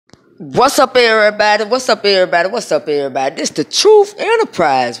What's up, everybody? What's up, everybody? What's up, everybody? This the Truth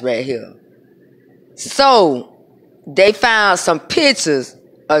Enterprise right here. So, they found some pictures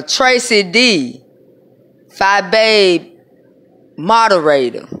of Tracye D, Fi Babe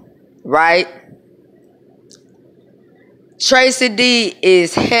moderator, right? Tracye D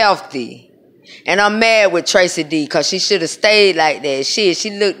is healthy. And I'm mad with Tracye D because she should have stayed like that.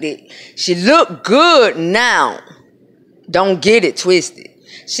 She looked good now. Don't get it twisted.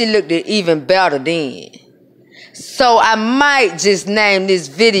 She looked even better then. So I might just name this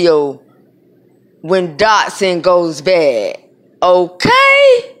video When Doxing Goes Bad.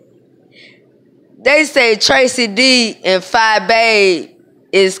 Okay? They say Tracye D and Fi Babe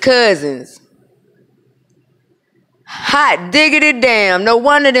is cousins. Hot diggity damn. No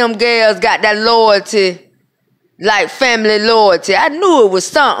wonder them girls got that loyalty, like family loyalty. I knew it was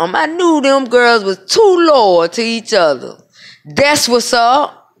something. I knew them girls was too loyal to each other. That's what's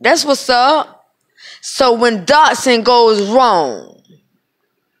up. That's what's up. So when Doxing goes wrong,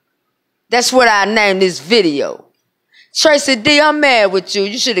 that's what I named this video. Tracye D, I'm mad with you.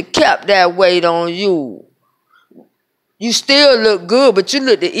 You should have kept that weight on you. You still look good, but you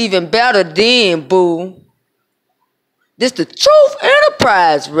looked even better then, boo. This the Truth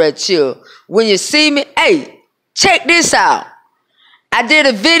Enterprise right here. When you see me, hey, check this out. I did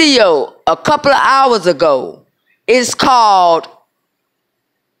a video a couple of hours ago. It's called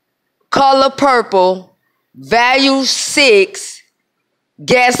Color Purple, Value 6,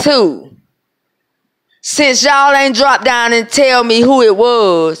 Guess Who? Since y'all ain't dropped down and tell me who it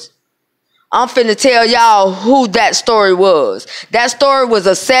was, I'm finna tell y'all who that story was. That story was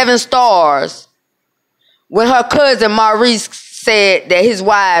a 7 stars when her cousin Maurice said that his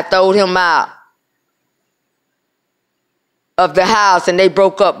wife throwed him out of the house and they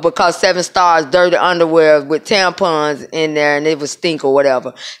broke up because 7 stars dirty underwear with tampons in there and it was stink or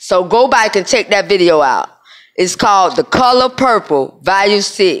whatever. So go back and check that video out. It's called The Color Purple, Value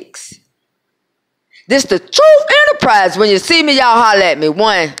 6. This the Truth Enterprise. When you see me, y'all holler at me.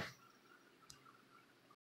 1.